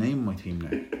hate the name of my team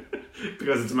now.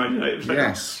 Because it's Man United.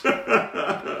 Yes. So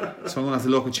I'm going to have to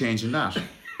look at changing that.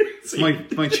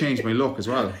 might change my look as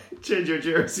well. Change your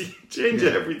jersey. Change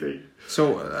everything.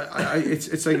 So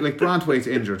it's like Brantwaite's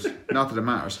injured. Not that it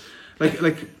matters.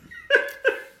 Like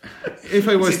if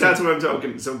I was that's what I'm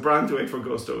talking. So Brantwaite for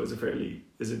Gusto is a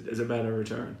better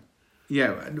return.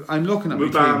 Yeah, I'm looking at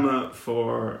Mubama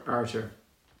for Archer,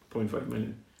 0.5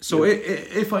 million. So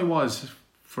if I was,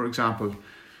 for example,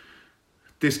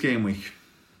 this game week,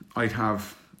 I'd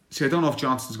have. See, I don't know if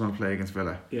Johnson's going to play against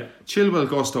Villa. Yeah. Chilwell,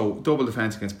 Gusto, double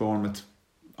defence against Bournemouth.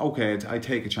 Okay, I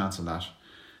take a chance on that.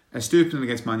 Stupid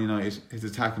against Man United, his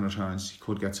attacking returns, he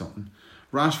could get something.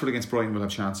 Rashford against Brighton will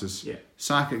have chances. Yeah.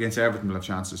 Saka against Everton will have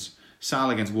chances.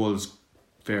 Salah against Wolves,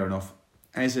 fair enough.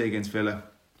 Eze against Villa.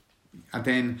 And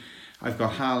then I've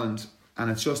got Haaland, and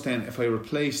it's just then if I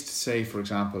replaced, say, for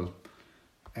example,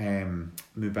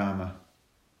 Mubama,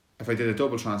 if I did a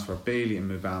double transfer, Bailey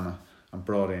and Mubama, and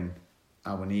brought in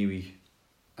Awaniwi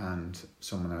and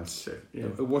someone else, yeah.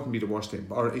 It wouldn't be the worst thing.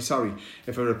 Or sorry,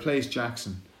 if I replaced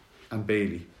Jackson and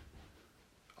Bailey,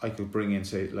 I could bring in,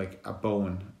 say, like a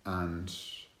Bowen and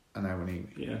an Awaniwi.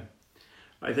 Yeah.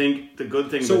 I think the good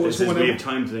thing about this is we have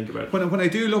time to think about it. When I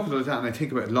do look at it like that and I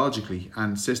think about it logically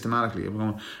and systematically, I'm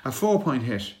going, a 4-point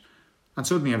hit, and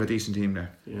suddenly I have a decent team there.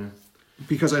 Yeah.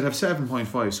 Because I'd have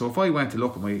 7.5. So if I went to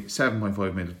look at my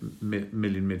 7.5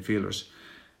 million midfielders,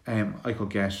 I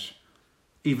could get,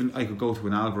 even I could go to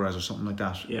an Alvarez or something like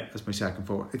that as my second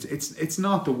forward. It's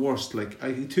not the worst. Like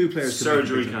 2 players.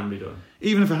 Surgery can be done.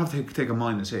 Even if I have to take a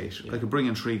 -8, I could bring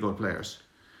in 3 good players.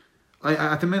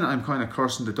 At the minute, I'm kind of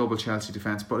cursing the double Chelsea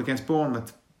defence, but against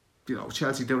Bournemouth,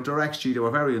 Chelsea, their XG, they were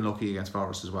very unlucky against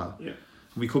Forest as well. Yeah.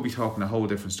 We could be talking a whole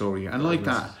different story here. And like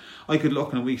that, I could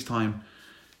look in a week's time,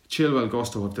 Chilwell,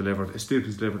 Gusto have delivered,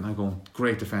 Estupin's delivered, and I'm going,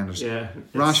 great defenders. Yeah.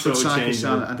 Rashford, Saka,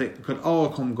 Salah, and they could all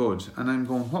come good. And I'm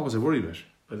going, what was I worried about?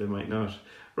 But they might not.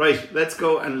 Right, let's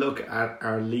go and look at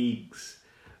our leagues.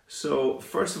 So,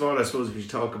 first of all, I suppose we should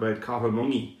talk about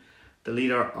Haalmighty, the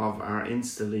leader of our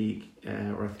Insta League,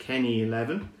 with Kenny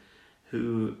 11,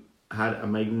 who had a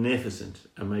magnificent,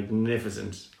 I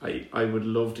would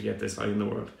love to get this high in the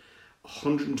world,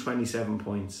 127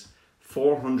 points,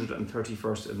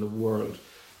 431st in the world,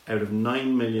 out of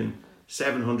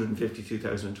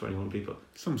 9,752,021 people.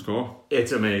 Some score.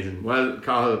 It's amazing. Well,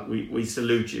 Cathal, we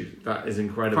salute you. That is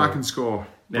incredible. Cracking score.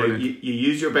 Now, you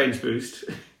use your bench boost.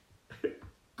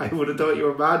 I would have thought you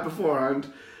were mad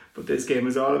beforehand, but this game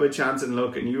is all about chance and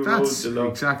luck, and you rose the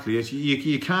luck. Exactly it.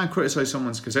 You can't criticise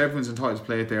someone's, because everyone's entitled to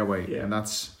play it their way. Yeah.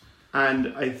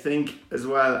 And I think as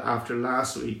well, after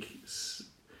last week,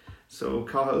 so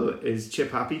Cathal is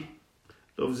chip happy,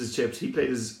 loves his chips. He played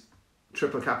his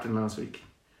triple captain last week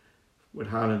with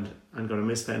Haaland and got a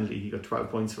missed penalty. He got 12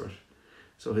 points for it.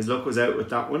 So his luck was out with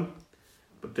that one.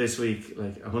 But this week,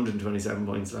 127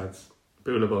 points, lads.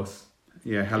 Bula bus.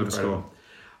 Yeah, hell of a score.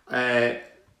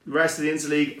 The rest of the Insta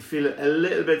League, feel a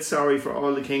little bit sorry for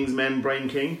all the King's men. Brian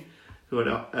King, who had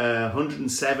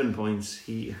 107 points.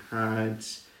 He had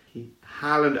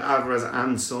Haaland, Alvarez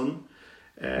and Son.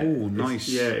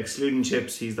 Nice. Excluding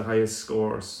chips, he's the highest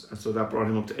scorer. So that brought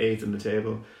him up to 8th in the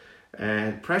table.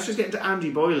 Pressure's getting to Andy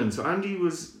Boylan. So Andy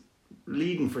was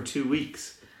leading for 2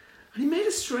 weeks. And he made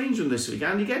a strange one this week.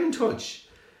 Andy, get in touch.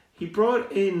 He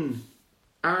brought in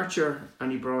Archer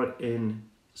and he brought in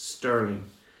Sterling.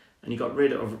 And he got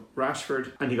rid of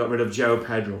Rashford and he got rid of João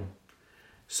Pedro.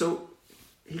 So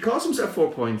he cost himself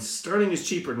 4 points. Sterling is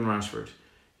cheaper than Rashford.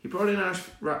 He brought in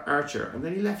Archer and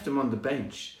then he left him on the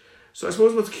bench. So I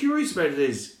suppose what's curious about it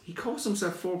is he cost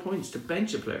himself 4 points to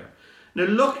bench a player. Now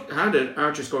look, had it,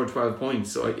 Archer scored 12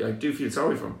 points, so I do feel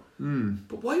sorry for him.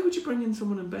 But why would you bring in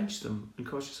someone and bench them and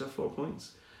cost yourself 4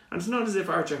 points? And it's not as if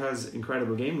Archer has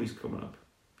incredible game weeks coming up.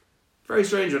 Very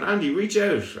strange one. Andy, reach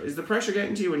out. Is the pressure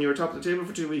getting to you when you were top of the table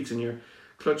for 2 weeks and you're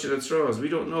clutching at straws? We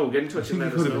don't know. Get in touch and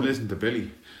let us know. I think he could have listened to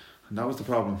Billy, and that was the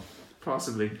problem.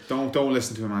 Possibly. Don't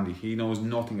listen to him, Andy. He knows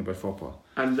nothing about football.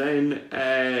 And then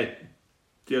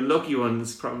the unlucky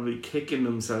ones probably kicking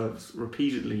themselves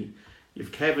repeatedly.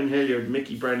 You've Kevin Hilliard,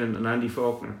 Mickey Brennan and Andy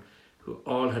Faulkner, who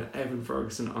all had Evan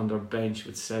Ferguson on their bench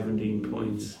with 17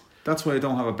 points. That's why I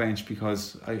don't have a bench,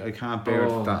 because I can't bear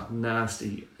that.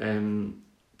 Nasty.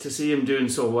 To see him doing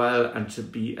so well and to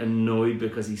be annoyed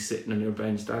because he's sitting on your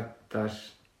bench, that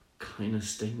kind of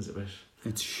stings a bit.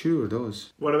 It sure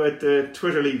does. What about the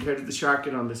Twitter League? How did the Shark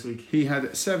get on this week? He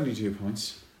had 72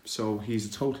 points, so he's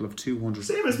a total of 200.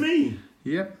 Same as me.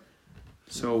 Yep.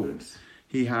 So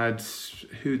he had,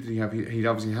 who did he have? He'd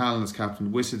obviously Haaland as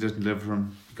captain. Wissa didn't deliver for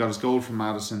him. He got his goal from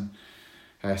Maddison.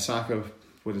 Saka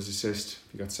with his assist.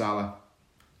 He got Salah.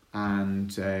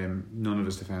 And none of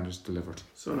his defenders delivered.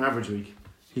 So an average week.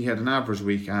 He had an average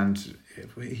week, and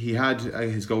he had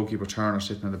his goalkeeper Turner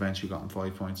sitting on the bench who got him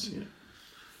 5 points. Yeah.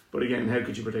 But again, how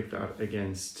could you predict that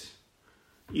against...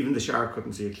 Even the Shark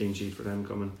couldn't see a clean sheet for them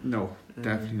coming. No,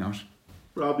 definitely not.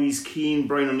 Robbie's keen.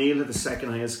 Brian O'Neill had the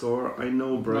second highest score. I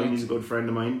know Brian, he's a good friend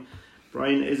of mine.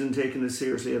 Brian isn't taking this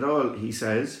seriously at all, he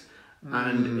says,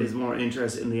 and is more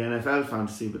interested in the NFL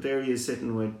fantasy. But there he is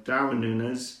sitting with Darwin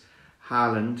Núñez,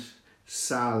 Haaland,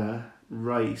 Salah,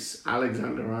 Rice,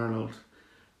 Alexander-Arnold,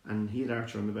 and he had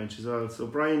Archer on the bench as well. So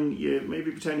Brian, you may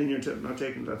be pretending you're not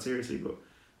taking that seriously, but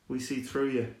we see through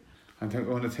you. I'm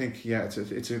going to think,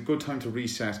 it's a good time to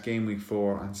reset game week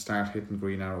 4 and start hitting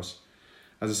green arrows.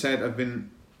 As I said, I've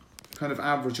been kind of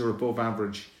average or above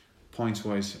average points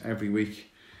wise every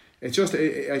week. I just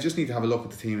need to have a look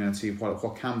at the team and see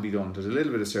what can be done. There's a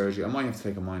little bit of surgery. I might have to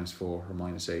take a -4 or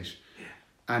 -8.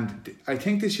 And I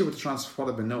think this year with the transfer, what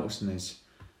I've been noticing is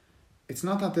it's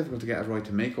not that difficult to get it right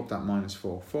to make up that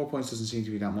 -4. 4 points doesn't seem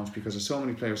to be that much because there's so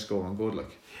many players scoring good.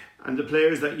 And the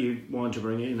players that you want to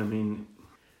bring in, I mean,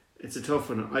 it's a tough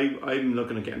one. I'm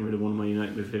looking at getting rid of one of my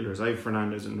United midfielders. I have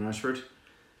Fernandes and Rashford.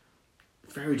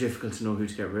 Very difficult to know who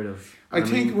to get rid of. I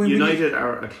think when United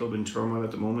are a club in turmoil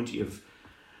at the moment.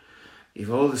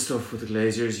 You've all the stuff with the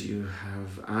Glazers. You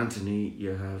have Anthony.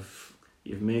 You have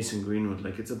Mason Greenwood.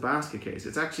 It's a basket case.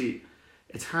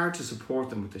 It's hard to support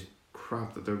them with the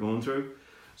crap that they're going through.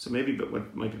 So maybe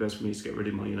what might be best for me is to get rid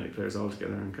of my United players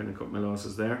altogether and kind of cut my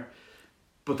losses there.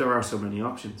 But there are so many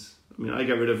options. I mean, I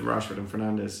get rid of Rashford and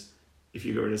Fernandes. If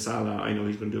you get rid of Salah, I know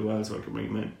he's going to do well, so I can bring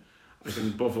him in. I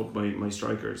can buff up my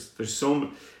strikers. We've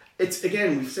said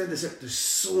this, there's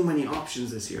so many options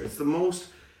this year. It's the most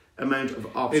amount of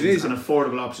options and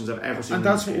affordable options I've ever seen. And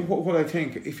that's what I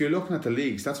think. If you're looking at the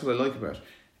leagues, that's what I like about it.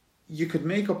 You could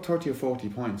make up 30 or 40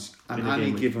 points on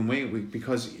any given week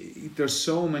because there's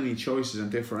so many choices and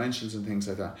differentials and things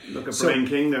like that. Look at Brian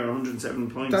King there,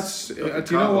 107 points. Do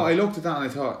you know what? I looked at that and I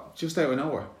thought, just out of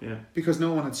nowhere. Yeah. Because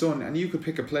no one had Son, and you could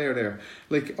pick a player there.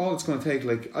 All it's going to take,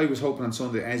 I was hoping on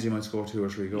Sunday Eze might score 2 or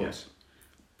 3 goals.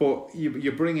 Yeah. But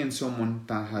you bring in someone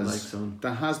that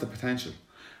has the potential.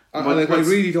 I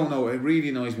really don't know. It really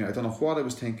annoys me. I don't know what I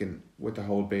was thinking with the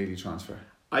whole Bailey transfer.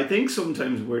 I think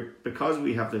sometimes because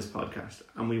we have this podcast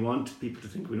and we want people to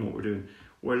think we know what we're doing,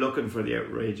 we're looking for the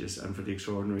outrageous and for the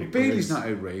extraordinary. But Bailey's not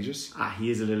outrageous.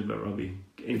 He is a little bit Robbie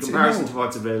in comparison to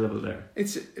what's available there.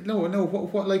 It's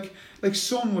what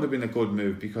Son would have been a good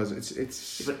move because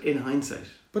it's. But in hindsight.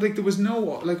 But there was no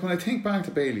when I think back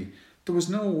to Bailey, there was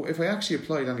no. If I actually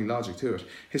applied any logic to it,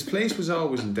 his place was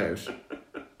always in doubt.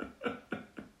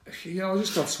 I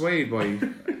just got swayed by.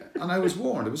 And I was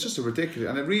warned. It was just a ridiculous,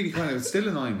 and it really it still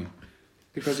annoyed me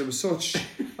because it was such.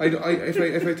 If I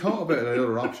thought about it, I had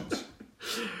other options.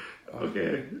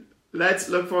 Okay, let's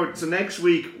look forward. So next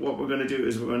week, what we're going to do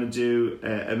is we're going to do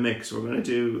a mix. We're going to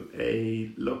do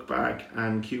a look back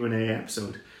and Q&A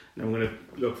episode. And I'm going to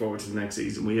look forward to the next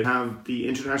season. We have the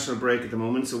international break at the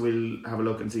moment, so we'll have a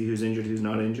look and see who's injured, who's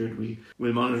not injured.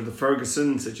 We'll monitor the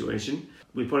Ferguson situation.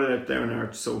 We'll put it out there in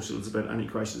our socials about any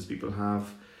questions people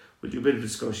have. We'll do a bit of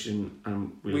discussion.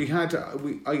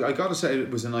 I got to say,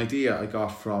 it was an idea I got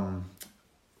from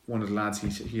one of the lads.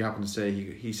 He happened to say,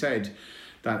 he said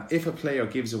that if a player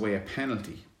gives away a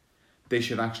penalty, they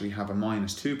should actually have a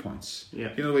 -2 points.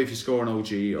 Yeah. If you score an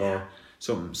OG or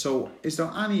something. So is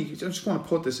there any, I just want to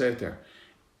put this out there.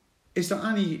 Is there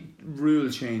any rule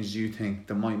change you think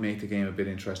that might make the game a bit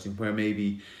interesting? Where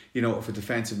maybe, if a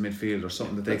defensive midfielder or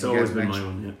something that they could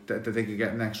get that they could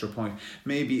get an extra point.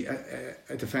 Maybe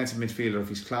a defensive midfielder, if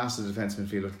he's classed as a defensive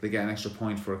midfielder, they get an extra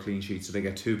point for a clean sheet, so they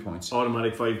get 2 points.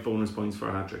 Automatic 5 bonus points for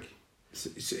a hat trick.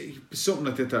 Something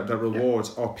like that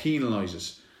rewards or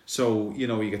penalises. So you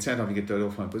get sent off, you get the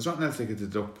deduct point, but there's nothing else they could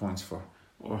deduct points for.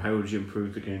 Or how would you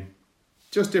improve the game?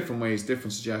 Just different ways,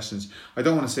 different suggestions. I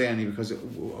don't want to say any because I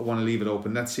want to leave it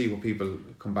open. Let's see what people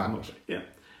come back with. Yeah,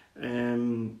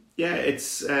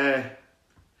 it's as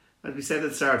we said at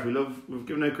the start. We've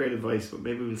given out great advice, but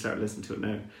maybe we'll start listening to it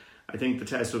now. I think the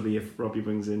test will be if Robbie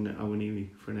brings in Awaniwi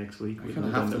for next week. We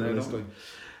have to now, don't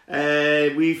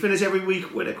we? We finish every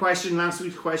week with a question. Last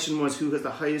week's question was who has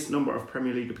the highest number of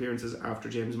Premier League appearances after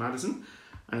James Maddison,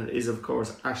 and it is of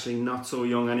course actually not so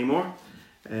young anymore.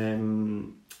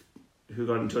 Who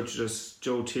got in touch with us?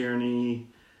 Joe Tierney,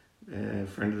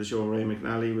 friend of the show, Ray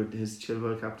McNally with his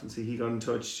Chilwell captaincy. He got in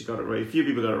touch. She got it right. A few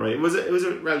people got it right. It was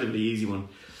a relatively easy one.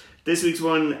 This week's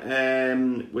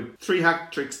one with 3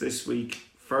 hat tricks this week.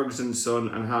 Ferguson, Son,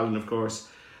 and Haaland, of course.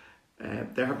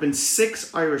 There have been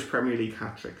 6 Irish Premier League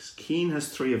hat tricks. Keane has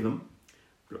 3 of them.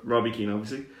 Robbie Keane,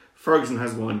 obviously. Ferguson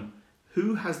has 1.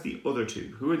 Who has the other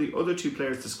 2? Who are the other 2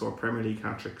 players to score Premier League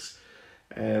hat tricks?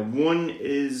 One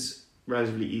is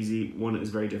relatively easy, one is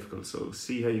very difficult. So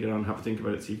see how you get on, have a think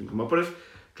about it, see if you can come up with it.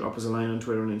 Drop us a line on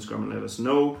Twitter and Instagram and let us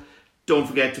know. Don't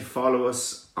forget to follow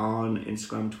us on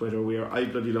Instagram, Twitter. We are I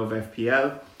Bloody Love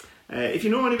FPL. If you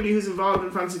know anybody who's involved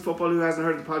in fantasy football who hasn't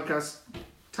heard the podcast,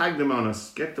 tag them on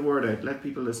us. Get the word out. Let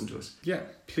people listen to us. Yeah,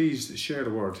 please share the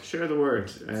word. Share the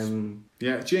word.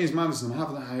 James Maddison,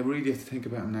 I really have to think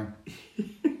about him now.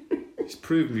 He's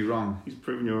proven me wrong. He's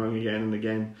proven you wrong again and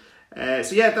again.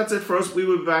 So that's it for us. We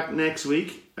will be back next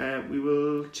week. We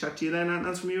will chat to you then. Anything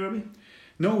else from you, Robbie?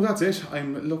 No, that's it.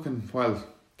 I'm looking. Well,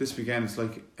 this weekend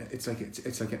it's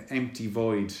like an empty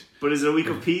void. But is it a week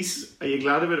of peace? Are you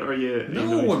glad of it, or are you?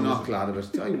 No, I'm not glad of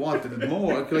it. I wanted it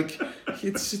more.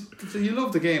 You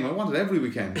love the game. I want it every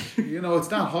weekend. It's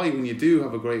that high when you do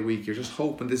have a great week. You're just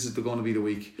hoping this is going to be the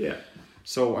week. Yeah.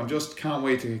 So I'm just can't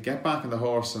wait to get back on the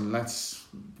horse and let's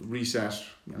reset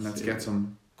and let's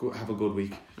have a good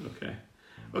week.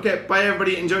 Okay. Bye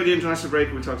everybody. Enjoy the international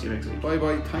break. We'll talk to you next week.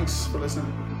 Bye. Thanks for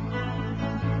listening.